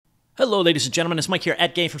Hello ladies and gentlemen, it's Mike here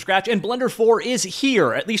at Game From Scratch, and Blender 4 is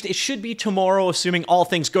here. At least it should be tomorrow, assuming all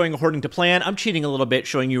things going according to plan. I'm cheating a little bit,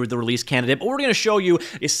 showing you the release candidate, but what we're going to show you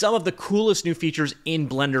is some of the coolest new features in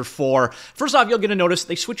Blender 4. First off, you're going to notice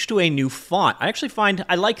they switched to a new font. I actually find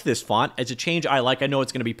I like this font. It's a change I like. I know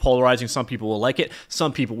it's going to be polarizing. Some people will like it,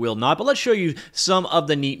 some people will not, but let's show you some of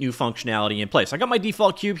the neat new functionality in place. I got my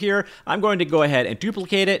default cube here. I'm going to go ahead and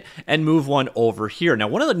duplicate it and move one over here. Now,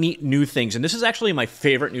 one of the neat new things, and this is actually my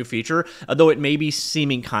favorite new feature, though it may be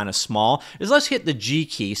seeming kind of small, is let's hit the G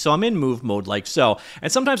key. So I'm in move mode like so. And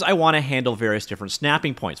sometimes I want to handle various different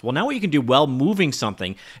snapping points. Well, now what you can do while moving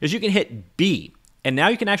something is you can hit B, and now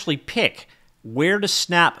you can actually pick where to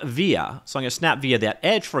snap via. So I'm going to snap via that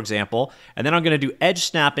edge, for example, and then I'm going to do edge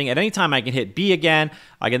snapping. At any time I can hit B again.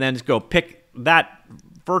 I can then just go pick that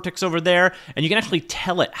vertex over there, and you can actually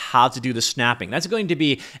tell it how to do the snapping. That's going to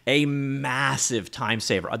be a massive time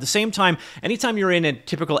saver. At the same time, anytime you're in a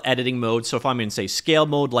typical editing mode, so if I'm in, say, scale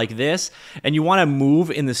mode like this, and you want to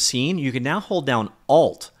move in the scene, you can now hold down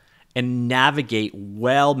Alt and navigate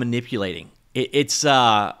while manipulating. It's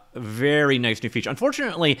a very nice new feature.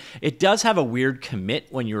 Unfortunately, it does have a weird commit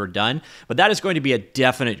when you're done, but that is going to be a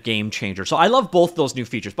definite game changer. So I love both those new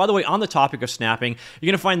features. By the way, on the topic of snapping, you're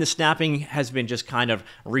going to find the snapping has been just kind of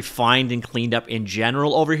refined and cleaned up in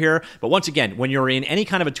general over here. But once again, when you're in any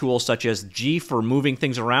kind of a tool such as G for moving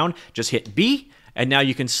things around, just hit B, and now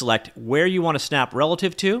you can select where you want to snap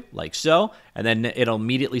relative to, like so, and then it'll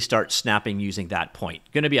immediately start snapping using that point.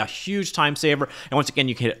 Going to be a huge time saver. And once again,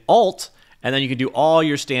 you can hit Alt, and then you can do all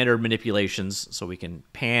your standard manipulations, so we can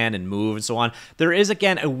pan and move and so on. There is,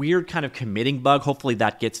 again, a weird kind of committing bug. Hopefully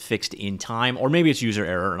that gets fixed in time, or maybe it's user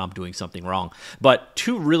error and I'm doing something wrong. But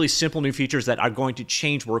two really simple new features that are going to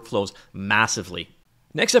change workflows massively.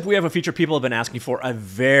 Next up, we have a feature people have been asking for a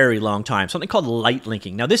very long time, something called light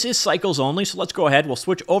linking. Now, this is cycles only, so let's go ahead. We'll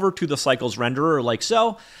switch over to the cycles renderer like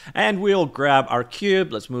so, and we'll grab our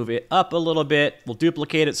cube. Let's move it up a little bit. We'll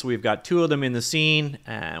duplicate it so we've got two of them in the scene.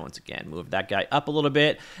 And once again, move that guy up a little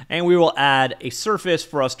bit, and we will add a surface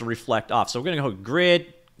for us to reflect off. So we're going to go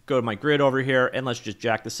grid, go to my grid over here, and let's just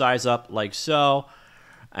jack the size up like so.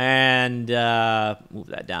 And move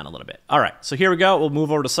that down a little bit. All right, so here we go. We'll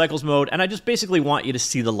move over to cycles mode, and I just basically want you to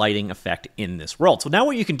see the lighting effect in this world. So now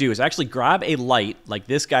what you can do is actually grab a light like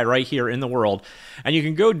this guy right here in the world, and you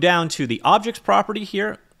can go down to the objects property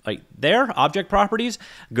here, like there, object properties,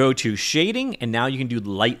 go to shading, and now you can do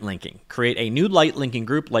light linking. Create a new light linking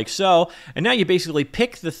group like so, and now you basically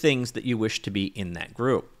pick the things that you wish to be in that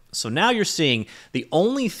group. So now you're seeing the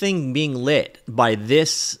only thing being lit by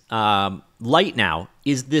this light now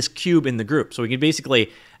is this cube in the group. So we can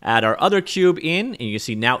basically add our other cube in, and you can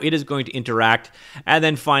see now it is going to interact. And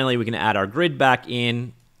then finally, we can add our grid back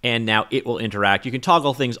in, and now it will interact. You can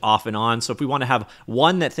toggle things off and on. So if we want to have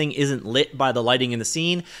one that thing isn't lit by the lighting in the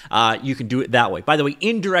scene, you can do it that way. By the way,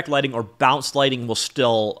 indirect lighting or bounce lighting will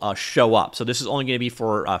still show up. So this is only going to be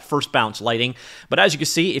for first bounce lighting. But as you can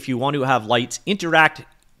see, if you want to have lights interact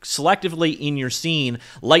selectively in your scene,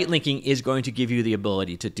 light linking is going to give you the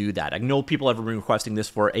ability to do that. I know people have been requesting this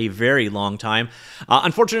for a very long time.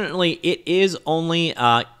 Unfortunately, it is only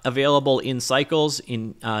available in cycles.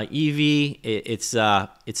 In Eevee,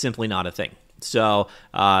 it's simply not a thing. So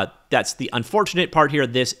that's the unfortunate part here.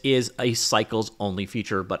 This is a cycles only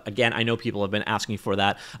feature, but again, I know people have been asking for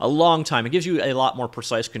that a long time. It gives you a lot more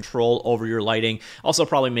precise control over your lighting. Also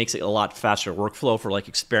probably makes it a lot faster workflow for like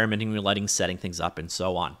experimenting with lighting, setting things up, and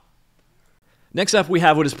so on. Next up, we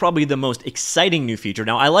have what is probably the most exciting new feature.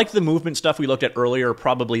 Now, I like the movement stuff we looked at earlier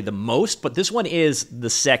probably the most, but this one is the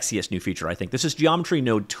sexiest new feature, I think. This is Geometry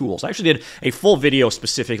Node Tools. I actually did a full video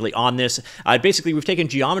specifically on this. Basically, we've taken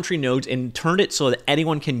geometry nodes and turned it so that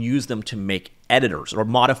anyone can use them to make editors or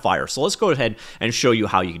modifiers. So let's go ahead and show you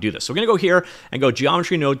how you can do this. So we're going to go here and go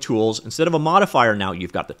Geometry Node Tools. Instead of a modifier now,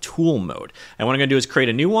 you've got the tool mode. And what I'm going to do is create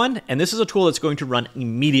a new one, and this is a tool that's going to run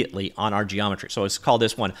immediately on our geometry. So let's call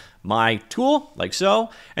this one My Tool, like so.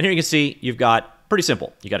 And here you can see you've got, pretty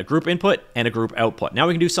simple, you got a group input and a group output. Now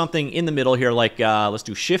we can do something in the middle here, like let's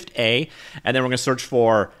do Shift A, and then we're going to search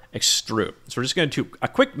for extrude. So we're just going to do a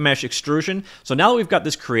quick mesh extrusion. So now that we've got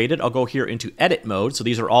this created, I'll go here into edit mode. So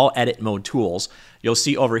these are all edit mode tools. You'll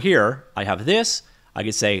see over here, I have this. I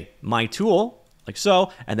can say My Tool, like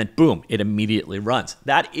so, and then boom, it immediately runs.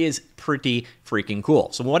 That is pretty freaking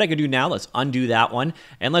cool. So what I can do now, let's undo that one,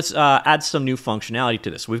 and let's add some new functionality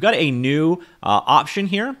to this. We've got a new option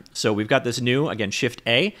here. So we've got this new, again, Shift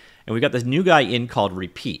A, and we've got this new guy in called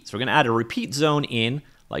repeat. So we're going to add a repeat zone in,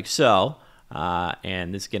 like so,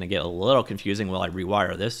 and this is going to get a little confusing while I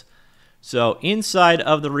rewire this. So inside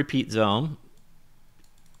of the repeat zone,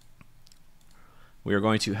 we are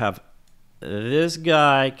going to have this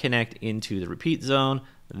guy connect into the repeat zone,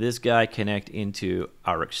 this guy connect into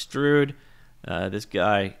our extrude, this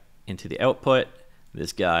guy into the output,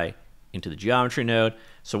 this guy into the geometry node.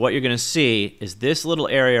 So what you're going to see is this little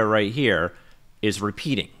area right here is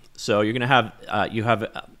repeating. So you're going to have,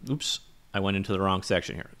 oops, I went into the wrong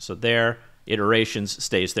section here. So there, iterations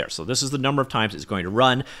stays there. So this is the number of times it's going to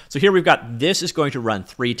run. So here we've got, this is going to run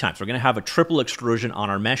 3 times. We're going to have a triple extrusion on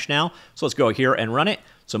our mesh now. So let's go here and run it.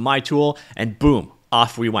 So my tool, and boom,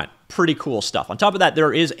 off we went. Pretty cool stuff. On top of that,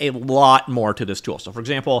 there is a lot more to this tool. So for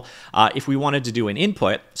example, if we wanted to do an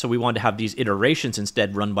input, so we wanted to have these iterations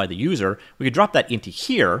instead run by the user, we could drop that into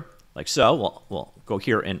here, like so. We'll go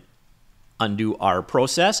here and undo our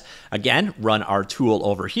process. Again, run our tool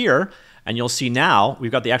over here, and you'll see now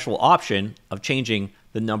we've got the actual option of changing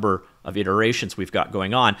the number of iterations we've got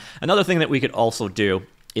going on. Another thing that we could also do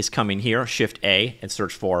is come in here, Shift A, and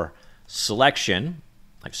search for selection,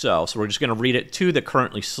 like so. So we're just going to read it to the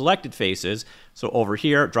currently selected faces. So over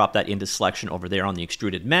here, drop that into selection over there on the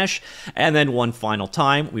extruded mesh. And then one final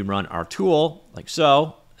time, we run our tool, like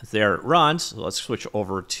so. There it runs. So let's switch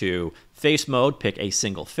over to face mode, pick a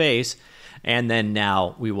single face. And then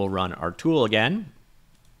now we will run our tool again,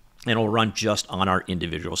 and it'll run just on our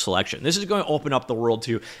individual selection. This is going to open up the world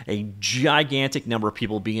to a gigantic number of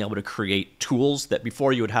people being able to create tools that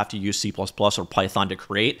before you would have to use C++ or Python to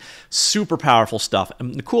create. Super powerful stuff.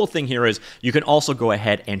 And the cool thing here is you can also go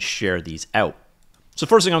ahead and share these out. So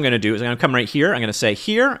first thing I'm going to do is I'm going to come right here. I'm going to say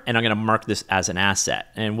here, and I'm going to mark this as an asset.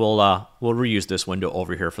 And we'll reuse this window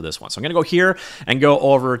over here for this one. So I'm going to go here and go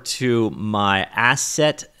over to my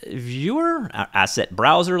asset viewer, asset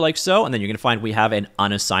browser, like so. And then you're going to find we have an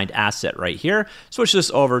unassigned asset right here. Switch this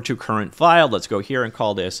over to current file. Let's go here and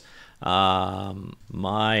call this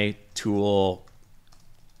my tools.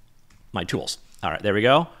 All right, there we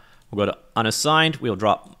go. We'll go to unassigned. We'll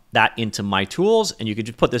drop that into my tools, and you could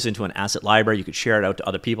just put this into an asset library. You could share it out to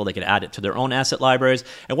other people. They could add it to their own asset libraries.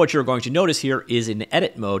 And what you're going to notice here is in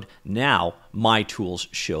edit mode, now my tools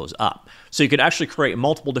shows up. So you could actually create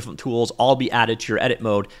multiple different tools, all be added to your edit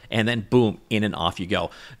mode, and then boom, in and off you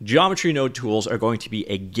go. Geometry node tools are going to be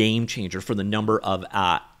a game changer for the number of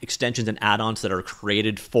extensions and add-ons that are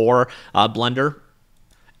created for Blender.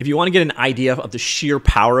 If you want to get an idea of the sheer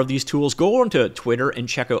power of these tools, go onto Twitter and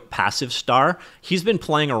check out Passive Star. He's been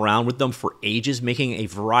playing around with them for ages, making a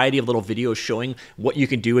variety of little videos showing what you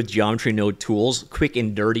can do with geometry node tools, quick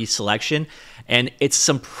and dirty selection. And it's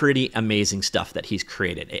some pretty amazing stuff that he's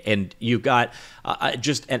created. And you've got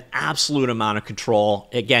just an absolute amount of control.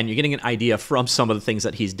 Again, you're getting an idea from some of the things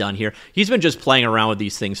that he's done here. He's been just playing around with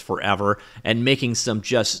these things forever and making some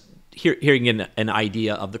just hearing an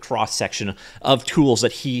idea of the cross-section of tools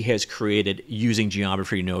that he has created using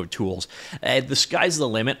geometry node tools. The sky's the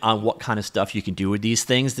limit on what kind of stuff you can do with these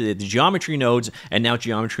things. The geometry nodes and now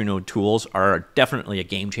geometry node tools are definitely a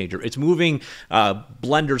game changer. It's moving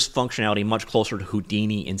Blender's functionality much closer to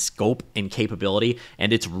Houdini in scope and capability,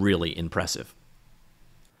 and it's really impressive.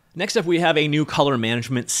 Next up, we have a new color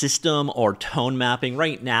management system or tone mapping.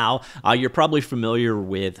 Right now, you're probably familiar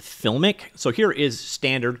with Filmic. So here is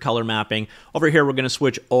standard color mapping. Over here, we're going to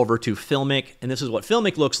switch over to Filmic, and this is what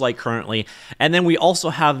Filmic looks like currently. And then we also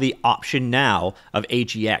have the option now of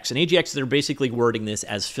AGX. And AGX, they're basically wording this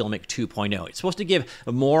as Filmic 2.0. It's supposed to give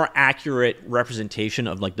a more accurate representation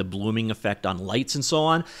of like the blooming effect on lights and so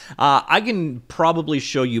on. I can probably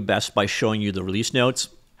show you best by showing you the release notes.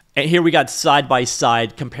 And here we got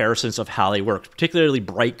side-by-side comparisons of how they work. Particularly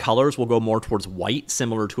bright colors will go more towards white,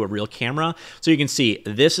 similar to a real camera. So you can see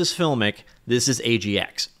this is Filmic, this is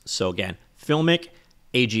AGX. So again, Filmic,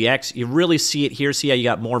 AGX. You really see it here. See how you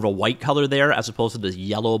got more of a white color there as opposed to this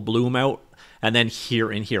yellow bloom out. And then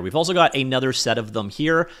here and here. We've also got another set of them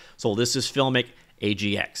here. So this is Filmic,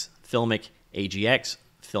 AGX, Filmic, AGX,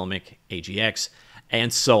 Filmic, AGX,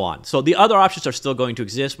 and so on. So the other options are still going to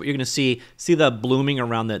exist, but you're going to see the blooming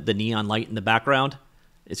around the neon light in the background.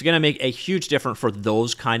 It's going to make a huge difference for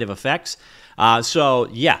those kind of effects. So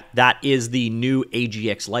yeah, that is the new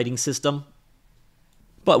AGX lighting system.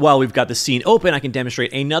 But while we've got the scene open, I can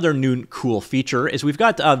demonstrate another new cool feature is we've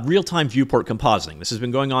got real-time viewport compositing. This has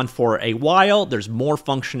been going on for a while. There's more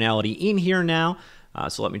functionality in here now.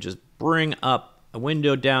 So let me just bring up a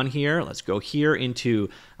window down here. Let's go here into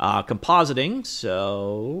compositing.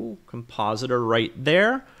 So compositor right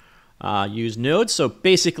there. Use nodes. So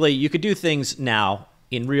basically you could do things now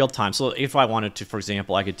in real time. So if I wanted to, for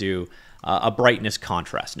example, I could do a brightness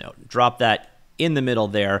contrast node. Drop that in the middle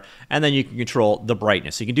there, and then you can control the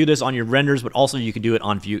brightness. So you can do this on your renders, but also you can do it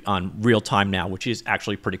on real time now, which is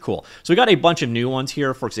actually pretty cool. So we got a bunch of new ones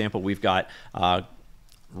here. For example, we've got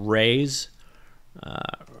raise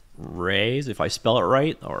rays, if I spell it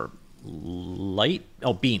right, or light,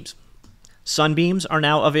 oh, beams. Sunbeams are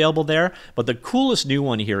now available there, but the coolest new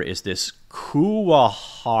one here is this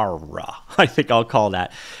Kuwahara, I think I'll call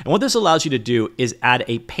that. And what this allows you to do is add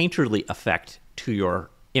a painterly effect to your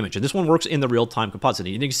image. And this one works in the real-time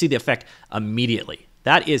compositing. You can see the effect immediately.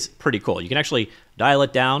 That is pretty cool. You can actually dial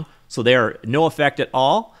it down so there no effect at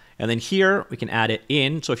all. And then here we can add it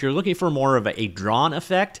in. So if you're looking for more of a drawn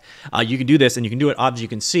effect, you can do this, and you can do it, as you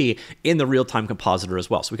can see, in the real-time compositor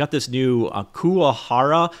as well. So we got this new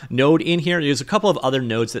Kuwahara node in here. There's a couple of other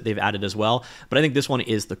nodes that they've added as well, but I think this one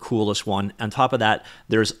is the coolest one. On top of that,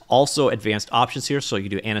 there's also advanced options here. So you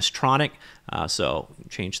can do anisotropic. So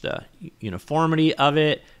change the uniformity of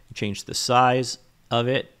it, change the size of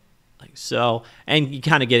it, like so, and you're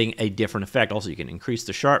kind of getting a different effect. Also, you can increase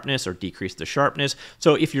the sharpness or decrease the sharpness.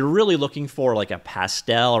 So if you're really looking for like a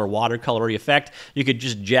pastel or watercolory effect, you could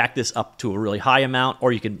just jack this up to a really high amount,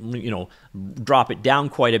 or you could, drop it down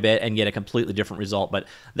quite a bit and get a completely different result. But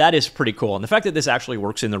that is pretty cool. And the fact that this actually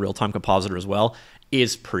works in the real-time compositor as well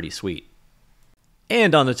is pretty sweet.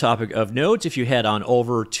 And on the topic of nodes, if you head on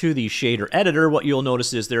over to the shader editor, what you'll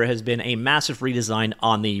notice is there has been a massive redesign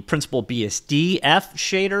on the principal BSDF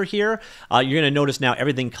shader here. You're going to notice now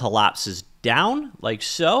everything collapses down like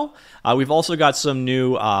so. We've also got some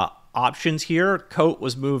new options here. Coat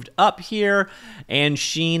was moved up here, and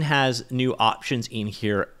Sheen has new options in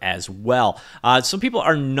here as well. Some people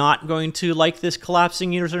are not going to like this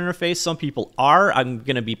collapsing user interface. Some people are. I'm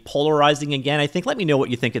going to be polarizing again, I think. Let me know what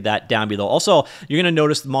you think of that down below. Also, you're going to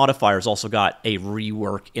notice the modifiers also got a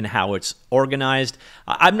rework in how it's organized.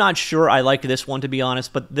 I'm not sure I like this one, to be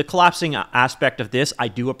honest, but the collapsing aspect of this I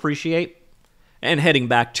do appreciate. And heading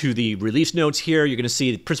back to the release notes here, you're going to see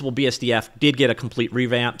the principal BSDF did get a complete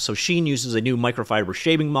revamp. So Sheen uses a new microfiber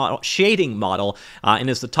shading model, and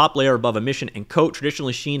is the top layer above emission and coat.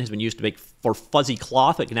 Traditionally, Sheen has been used to make for fuzzy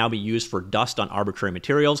cloth. It can now be used for dust on arbitrary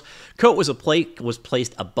materials. Coat was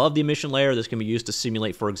placed above the emission layer. This can be used to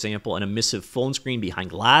simulate, for example, an emissive phone screen behind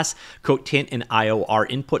glass. Coat tint and IOR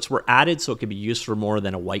inputs were added, so it can be used for more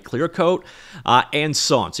than a white clear coat, and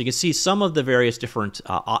so on. So you can see some of the various different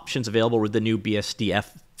options available with the new BSDF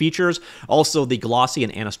features. Also, the glossy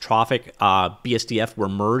and anisotropic BSDF were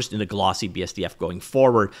merged into glossy BSDF going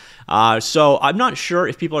forward. So I'm not sure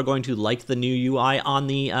if people are going to like the new UI on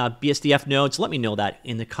the BSDF nodes. Let me know that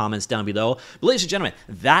in the comments down below. But ladies and gentlemen,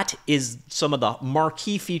 that is some of the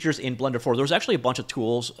marquee features in Blender 4. There's actually a bunch of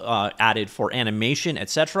tools added for animation,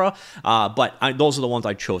 etc. But those are the ones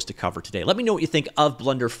I chose to cover today. Let me know what you think of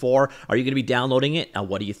Blender 4. Are you going to be downloading it?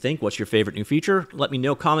 What do you think? What's your favorite new feature? Let me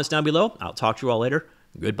know, comments down below. I'll talk to you all later.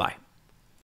 Goodbye.